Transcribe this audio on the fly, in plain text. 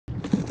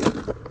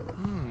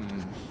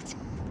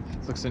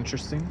looks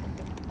interesting.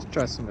 Let's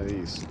try some of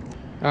these.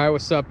 All right,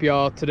 what's up,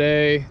 y'all?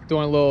 Today,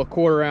 doing a little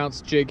 1/4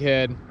 ounce jig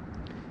head,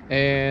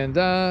 and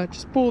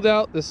just pulled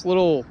out this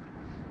little,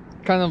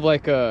 kind of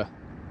like a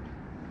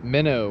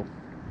minnow.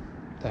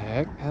 The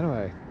heck? How do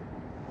I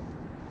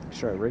make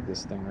sure I rig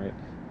this thing right?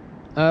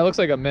 It looks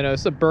like a minnow.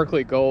 It's a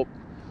Berkley gulp,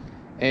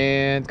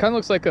 and kind of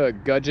looks like a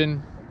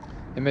gudgeon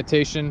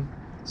imitation.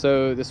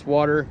 So this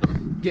water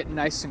getting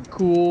nice and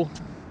cool.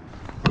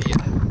 Yeah.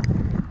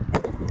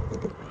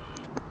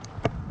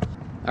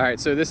 All right,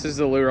 so this is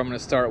the lure I'm going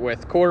to start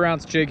with. 1/4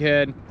 ounce jig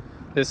head,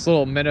 this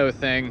little minnow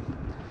thing.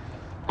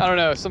 I don't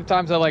know,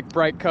 sometimes I like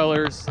bright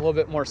colors, a little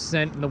bit more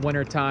scent in the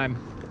winter time.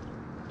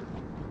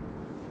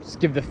 Just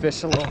give the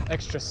fish a little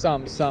extra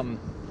something.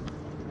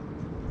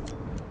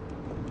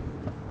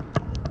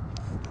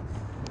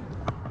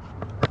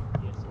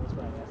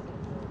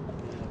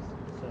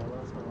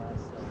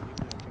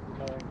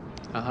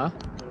 Uh-huh.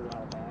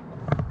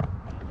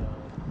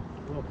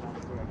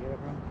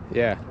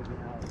 Yeah.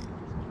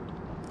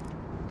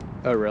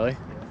 Oh, really?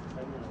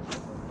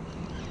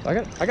 I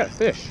got a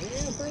fish.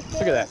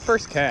 Look at that,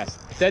 first cast,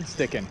 dead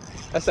sticking.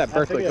 That's that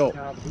Berkley gulp.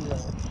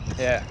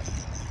 Yeah.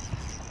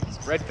 It's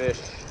a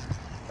redfish,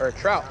 or a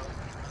trout.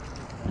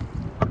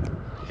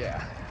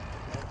 Yeah.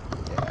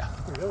 Yeah.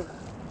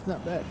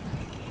 Not bad.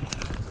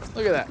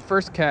 Look at that,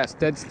 first cast,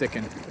 dead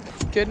sticking.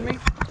 You kidding me?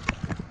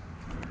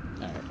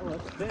 All right. Oh,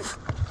 that's big.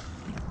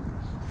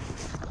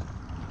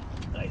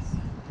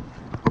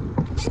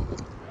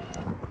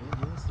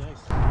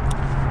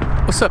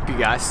 What's up, you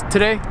guys?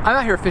 Today I'm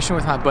out here fishing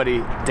with my buddy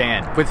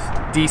Dan with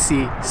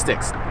DC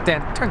Sticks.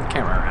 Dan, turn the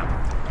camera around.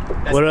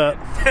 That's what up?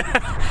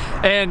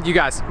 And you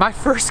guys, my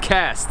first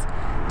cast,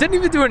 didn't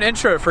even do an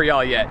intro for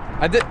y'all yet.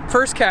 I did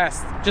first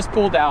cast, just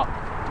pulled out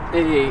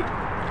a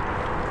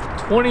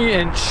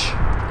 20-inch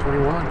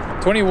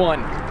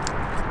 21.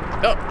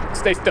 Oh,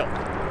 stay still.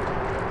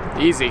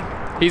 Easy.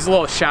 He's a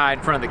little shy in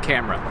front of the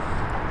camera.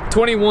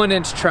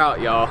 21-inch trout,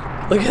 y'all.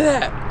 Look at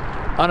that.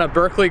 On a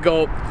Berkley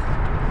gulp.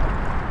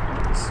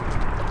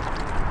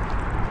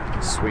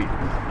 Sweet.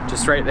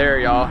 Just right there,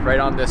 y'all. Right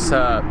on this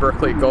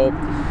Berkley gulp.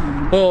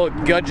 Little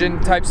gudgeon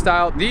type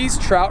style. These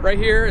trout right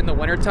here in the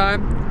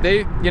wintertime,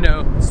 they, you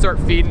know, start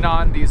feeding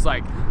on these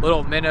like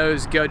little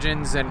minnows,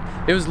 gudgeons, and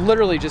it was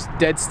literally just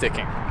dead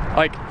sticking.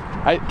 Like,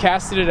 I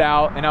casted it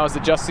out and I was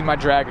adjusting my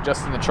drag,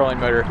 adjusting the trolling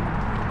motor,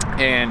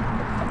 and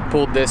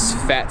pulled this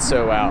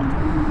fatso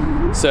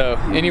out. So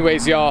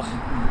anyways, y'all,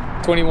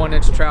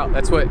 21-inch trout,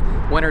 that's what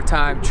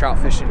wintertime trout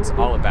fishing is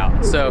all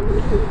about. So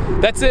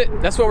that's it,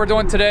 that's what we're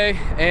doing today,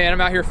 and I'm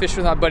out here fishing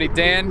with my buddy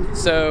Dan.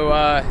 So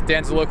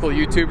Dan's a local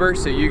YouTuber,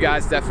 so you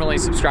guys definitely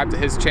subscribe to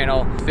his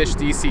channel, Fish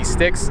DC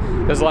Sticks.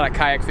 Does a lot of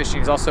kayak fishing.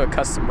 He's also a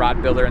custom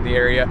rod builder in the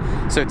area.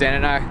 So Dan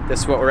and I,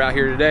 that's what we're out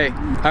here today.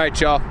 All right,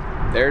 y'all,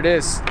 there it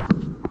is.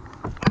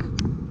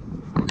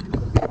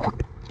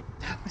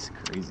 That was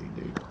crazy,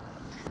 dude.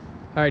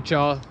 All right,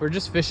 y'all, we're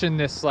just fishing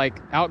this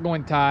like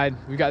outgoing tide.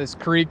 We've got this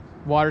creek,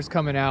 water's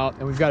coming out,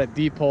 and we've got a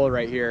deep hole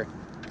right here,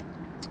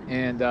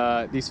 and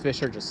these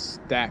fish are just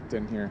stacked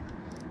in here.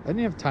 I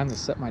didn't have time to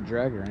set my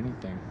drag or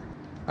anything.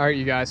 All right,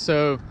 you guys,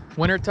 so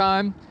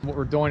wintertime, what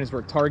we're doing is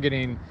we're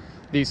targeting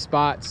these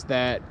spots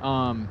that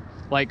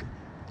like,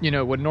 you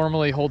know, would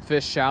normally hold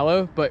fish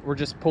shallow, but we're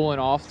just pulling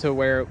off to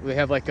where we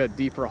have like a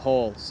deeper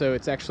hole. So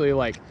it's actually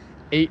like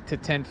 8 to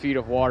 10 feet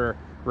of water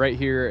right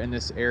here in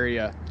this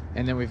area,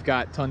 and then we've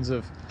got tons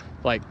of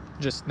like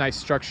just nice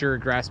structure,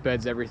 grass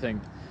beds, everything.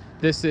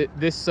 This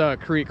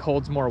creek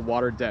holds more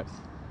water depth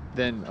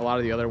than a lot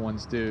of the other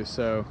ones do,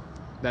 so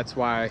that's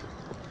why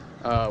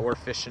we're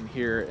fishing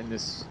here in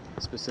this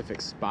specific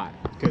spot,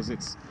 because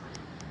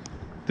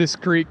this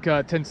creek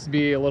tends to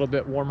be a little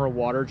bit warmer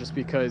water just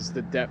because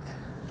the depth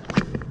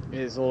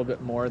is a little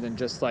bit more than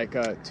just like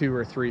a 2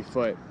 or 3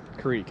 foot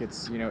creek.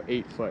 It's, you know,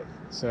 8 foot.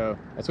 So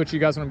that's what you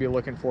guys want to be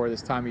looking for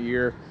this time of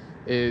year,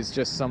 is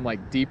just some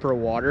like deeper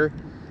water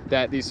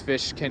that these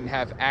fish can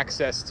have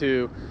access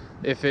to.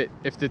 If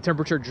the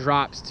temperature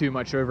drops too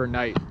much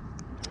overnight,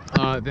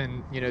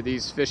 then, you know,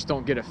 these fish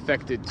don't get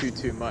affected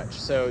too much.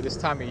 So this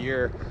time of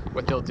year,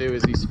 what they'll do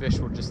is these fish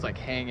will just like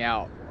hang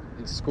out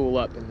and school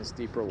up in this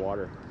deeper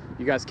water.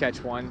 You guys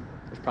catch one,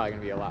 there's probably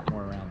gonna be a lot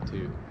more around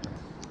too.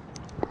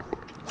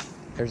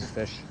 There's a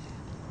fish.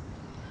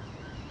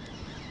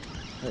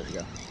 There we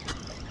go.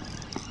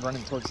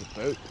 Running towards the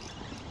boat.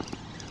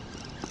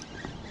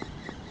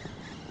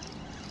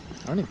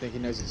 I don't even think he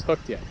knows he's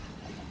hooked yet.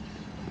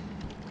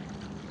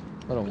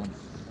 Little one.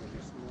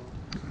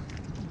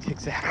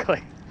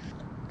 Exactly.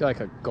 They're like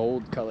a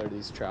gold color,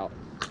 these trout.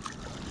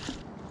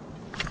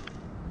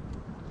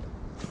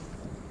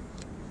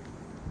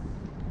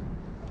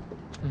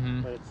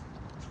 Mm-hmm. But it's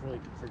really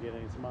for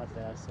getting it's mud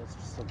fast, so it's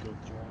just a big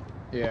trout.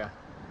 Yeah.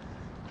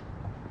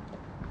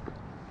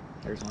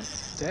 There's one.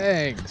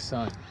 Dang,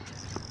 son.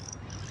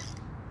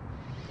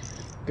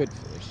 Good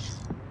fish.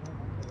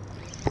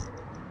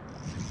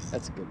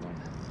 That's a good one.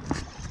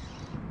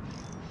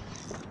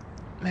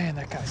 Man,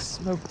 that guy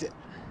smoked it.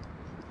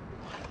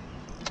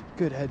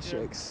 Good head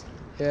shakes.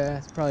 Yeah,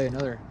 it's probably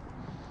another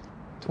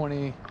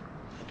 20,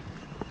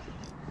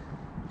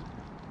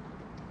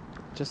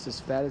 just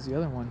as fat as the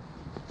other one.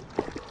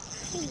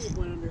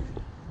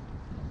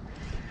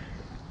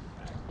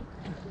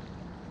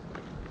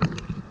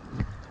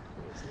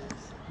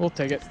 We'll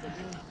take it.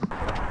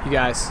 You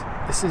guys,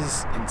 this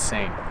is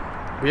insane.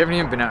 We haven't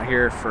even been out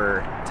here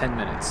for 10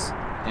 minutes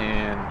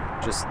and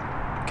just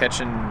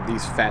catching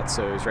these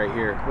fatsos right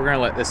here. We're gonna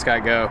let this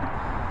guy go.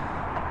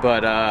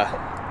 But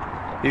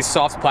these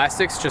soft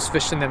plastics, just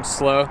fishing them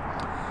slow.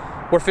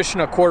 We're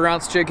fishing a 1/4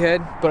 ounce jig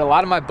head, but a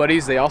lot of my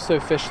buddies, they also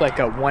fish like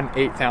a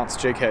 1/8 ounce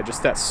jig head,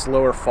 just that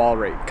slower fall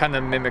rate. Kind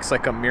of mimics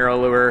like a mirror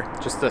lure,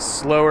 just a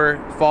slower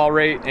fall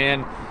rate.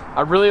 And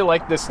I really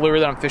like this lure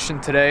that I'm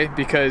fishing today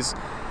because,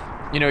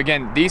 you know,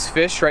 again, these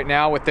fish right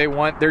now, what they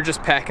want, they're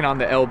just packing on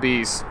the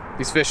LBs.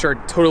 These fish are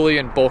totally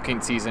in bulking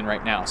season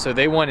right now. So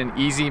they want an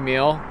easy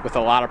meal with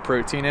a lot of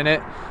protein in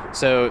it.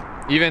 So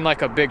even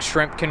like a big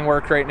shrimp can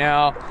work right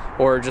now,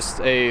 or just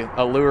a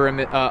lure,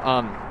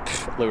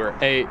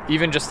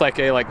 even just like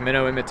a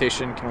minnow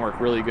imitation can work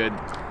really good,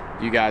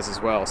 you guys,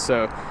 as well.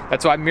 So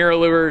that's why mirror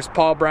lures,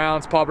 Paul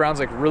Brown's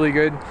like really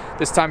good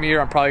this time of year.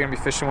 I'm probably gonna be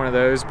fishing one of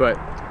those, but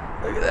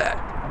look at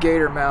that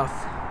gator mouth.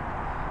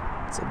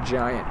 It's a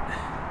giant.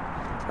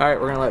 All right,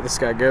 we're gonna let this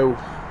guy go.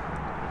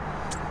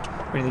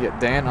 We need to get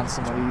Dan on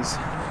some of these.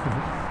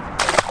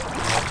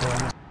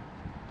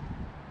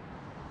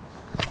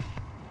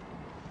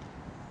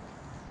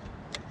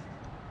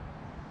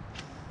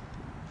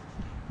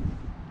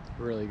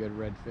 Really good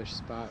redfish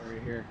spot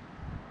right here.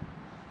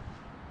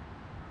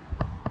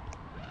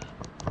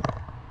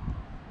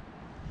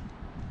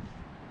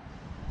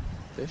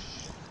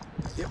 Fish.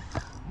 Yep.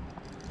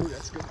 Ooh,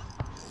 that's good.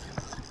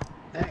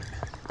 Dang.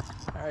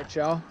 All right,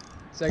 y'all.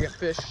 Second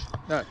fish.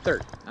 No,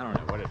 third. I don't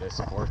know what it is.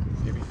 Fourth,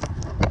 maybe. Is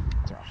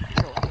that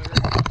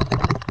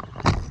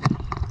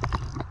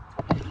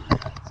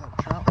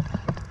a trout?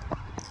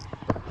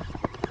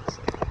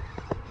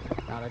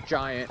 Not a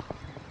giant.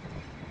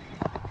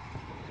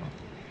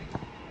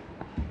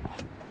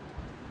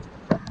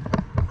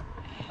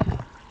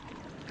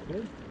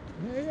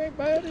 Hey,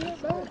 bad, he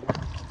ain't bad.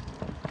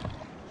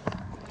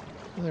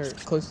 They're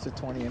close to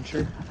 20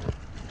 incher.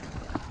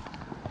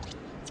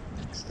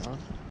 Next on.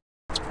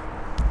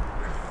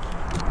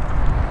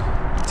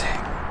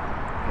 Dang.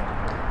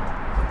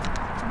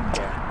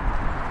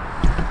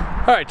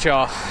 Yeah. All right,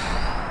 y'all.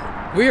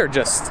 We are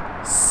just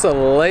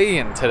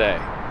slaying today.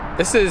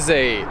 This is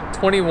a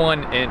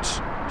 21-inch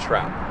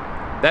trout.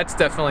 That's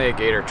definitely a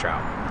gator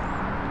trout.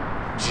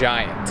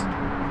 Giant.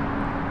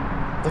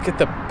 Look at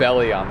the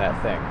belly on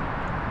that thing.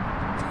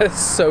 That's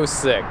so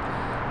sick.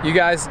 You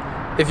guys,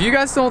 if you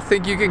guys don't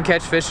think you can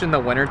catch fish in the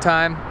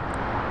wintertime,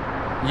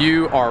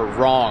 you are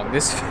wrong.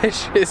 This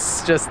fish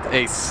is just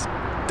a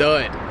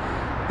stud.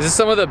 This is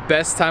some of the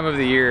best time of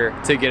the year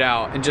to get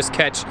out and just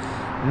catch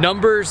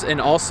numbers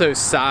and also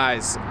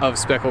size of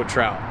speckled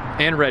trout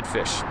and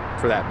redfish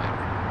for that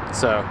matter.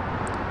 So,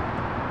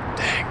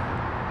 dang,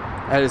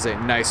 that is a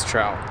nice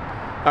trout.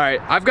 All right,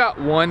 I've got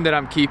one that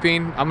I'm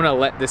keeping. I'm gonna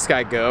let this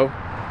guy go,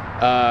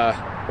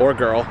 or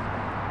girl.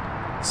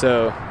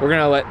 So we're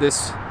gonna let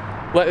this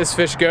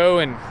fish go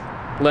and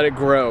let it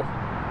grow.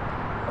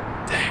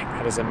 Dang,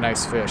 that is a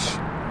nice fish.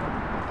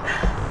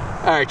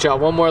 All right, y'all,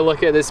 one more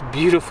look at this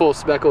beautiful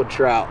speckled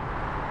trout.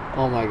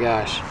 Oh my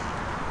gosh.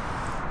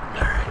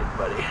 All right,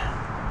 buddy.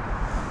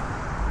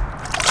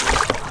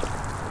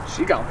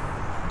 She gone.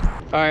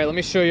 All right, let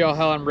me show y'all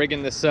how I'm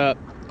rigging this up.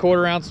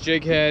 1/4 ounce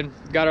jig head,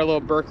 got our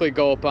little Berkley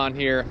gulp on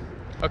here.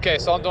 Okay,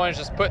 so all I'm doing is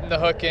just putting the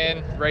hook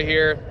in right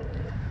here,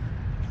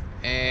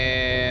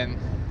 and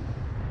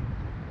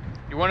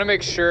you want to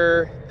make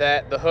sure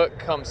that the hook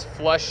comes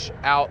flush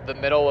out the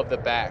middle of the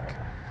back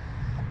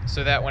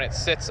so that when it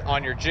sits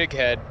on your jig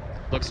head,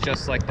 it looks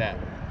just like that.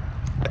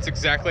 That's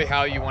exactly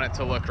how you want it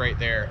to look right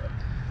there.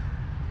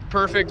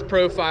 Perfect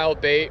profile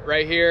bait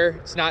right here.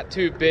 It's not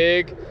too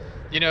big.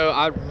 You know,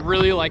 I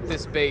really like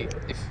this bait.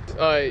 If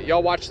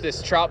y'all watched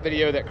this trout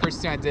video that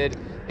Christian did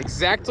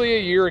exactly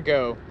a year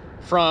ago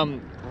from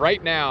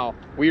right now,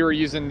 we were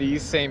using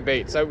these same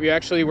baits. So we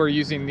actually were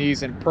using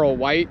these in pearl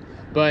white,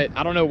 but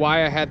I don't know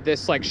why I had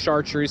this like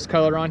chartreuse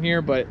color on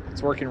here, but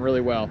it's working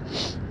really well.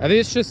 I think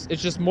it's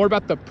just more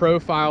about the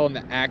profile and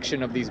the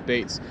action of these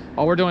baits.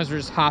 All we're doing is we're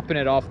just hopping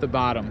it off the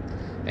bottom.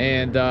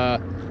 And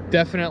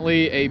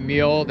definitely a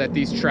meal that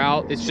these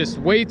trout, it's just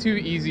way too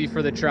easy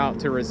for the trout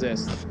to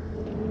resist,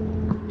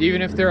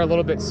 even if they're a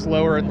little bit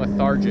slower and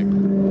lethargic.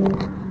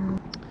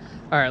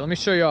 All right, let me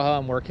show you all how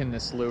I'm working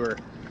this lure.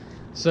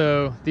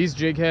 So these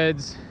jig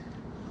heads,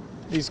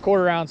 these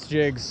 1/4 ounce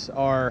jigs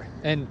are,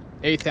 and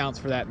 1/8 ounce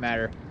for that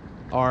matter,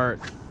 are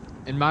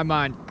in my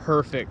mind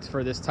perfect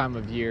for this time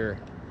of year.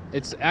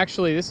 It's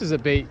actually, this is a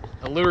bait,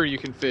 a lure you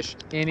can fish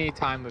any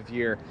time of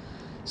year.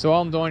 So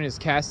all I'm doing is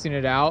casting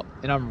it out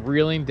and I'm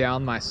reeling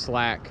down my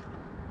slack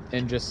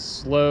and just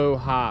slow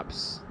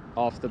hops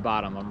off the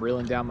bottom. I'm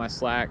reeling down my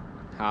slack,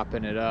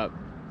 hopping it up,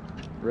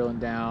 reeling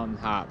down,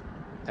 hop.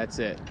 That's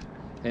it.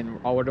 And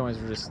all we're doing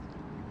is we're just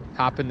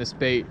hopping this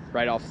bait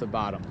right off the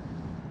bottom.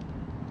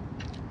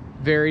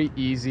 Very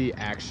easy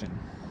action.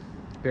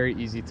 Very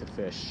easy to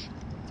fish.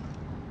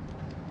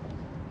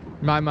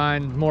 in my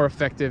mind, more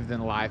effective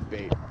than live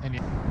bait. And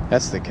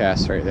that's the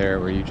cast right there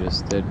where you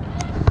just did.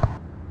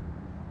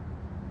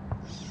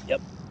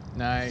 Yep.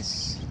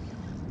 Nice.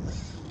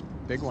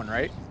 Big one,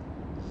 right?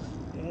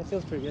 Yeah, it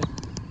feels pretty good.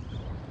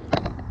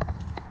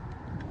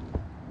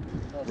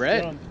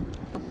 Red. Drum.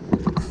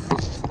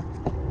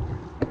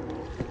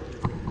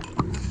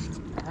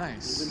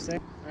 Nice. All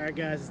right,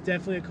 guys, it's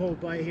definitely a cold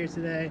bite here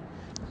today.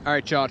 All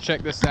right, y'all,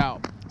 check this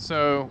out.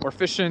 So we're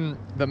fishing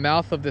the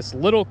mouth of this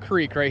little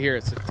creek right here.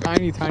 It's a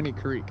tiny, tiny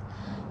creek,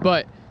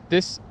 but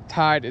this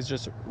tide is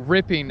just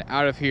ripping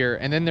out of here.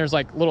 And then there's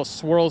like little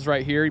swirls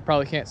right here. You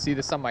probably can't see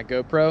this on my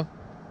GoPro.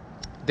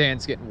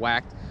 Dan's getting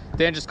whacked.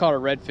 Dan just caught a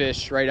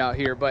redfish right out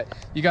here. But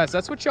you guys,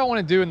 that's what y'all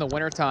want to do in the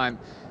wintertime.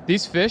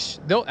 These fish,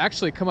 they'll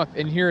actually come up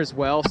in here as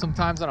well.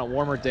 Sometimes on a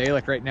warmer day,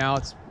 like right now,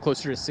 it's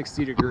closer to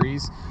 60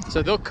 degrees.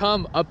 So they'll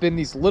come up in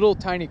these little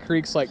tiny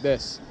creeks like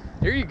this.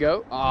 There you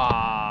go.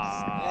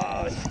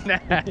 Ah,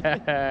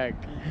 snack.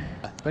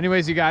 But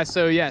anyways, you guys,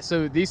 so yeah,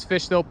 so these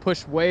fish, they'll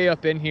push way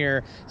up in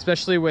here,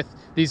 especially with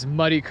these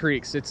muddy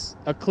creeks. It's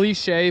a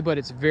cliche, but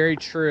it's very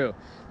true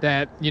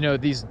that, you know,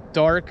 these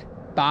dark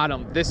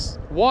bottom, this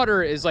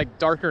water is like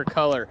darker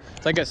color.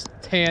 It's like a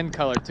tan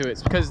color to it.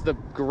 It's because the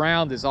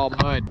ground is all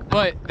mud,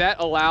 but that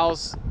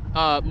allows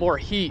more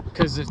heat,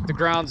 because if the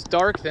ground's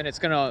dark, then it's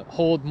gonna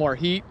hold more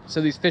heat.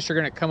 So these fish are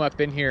gonna come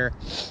up in here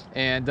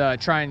and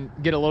try and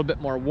get a little bit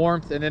more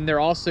warmth, and then they're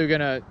also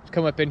gonna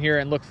come up in here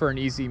and look for an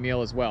easy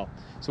meal as well.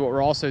 So what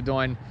we're also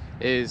doing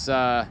is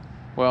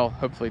well,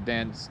 hopefully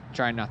Dan's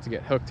trying not to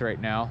get hooked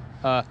right now.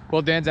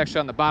 Well, Dan's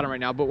actually on the bottom right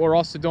now, but what we're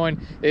also doing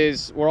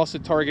is we're also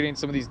targeting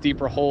some of these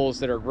deeper holes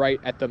that are right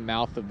at the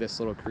mouth of this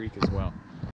little creek as well.